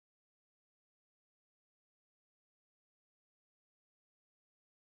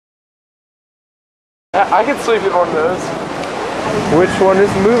I could sleep in one of those. Which one is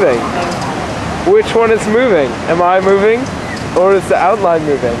moving? Which one is moving? Am I moving? Or is the outline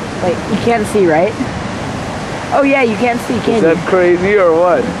moving? Wait, you can't see, right? Oh yeah, you can't see, can you? Is that crazy or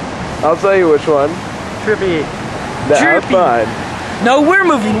what? I'll tell you which one. Trippy. The outline. No, we're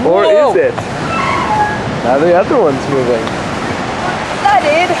moving. Or Whoa. is it? Now the other one's moving. That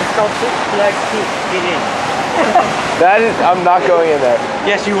it. It's called Six Flags Peak. Get in. That is, I'm not going in there.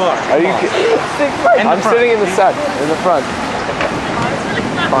 Yes, you are. Are you kidding? I'm sitting in the sun, in the front.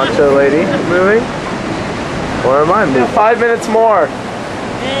 Poncho lady moving? Or am I moving? 5 minutes more.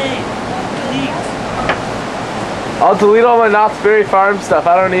 Hey, delete. I'll delete all my Knott's Berry Farm stuff.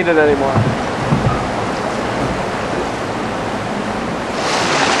 I don't need it anymore.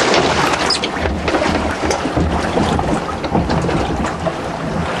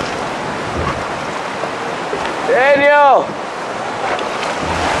 Daniel!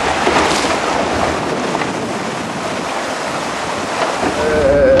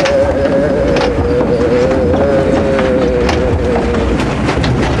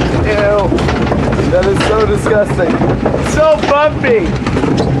 Ew. That is so disgusting. So bumpy!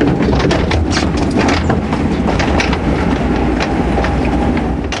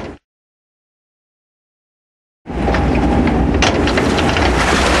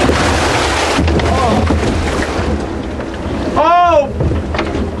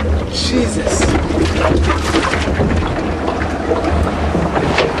 Jesus.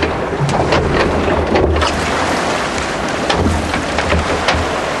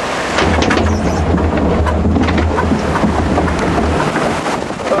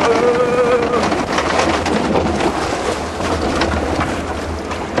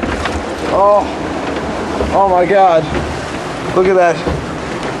 Oh my God. Look at that.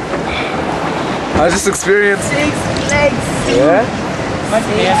 I just experienced 6 legs. Yeah? My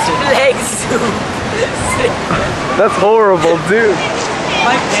pants is Legs. That's horrible, dude.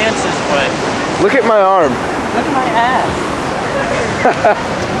 My pants is wet. Look at my arm. Look at my ass.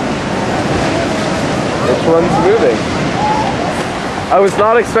 Which one's moving? I was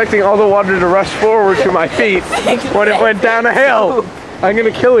not expecting all the water to rush forward to my feet when it went down a hill. I'm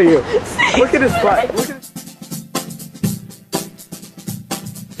gonna kill you. Look at his butt. Look at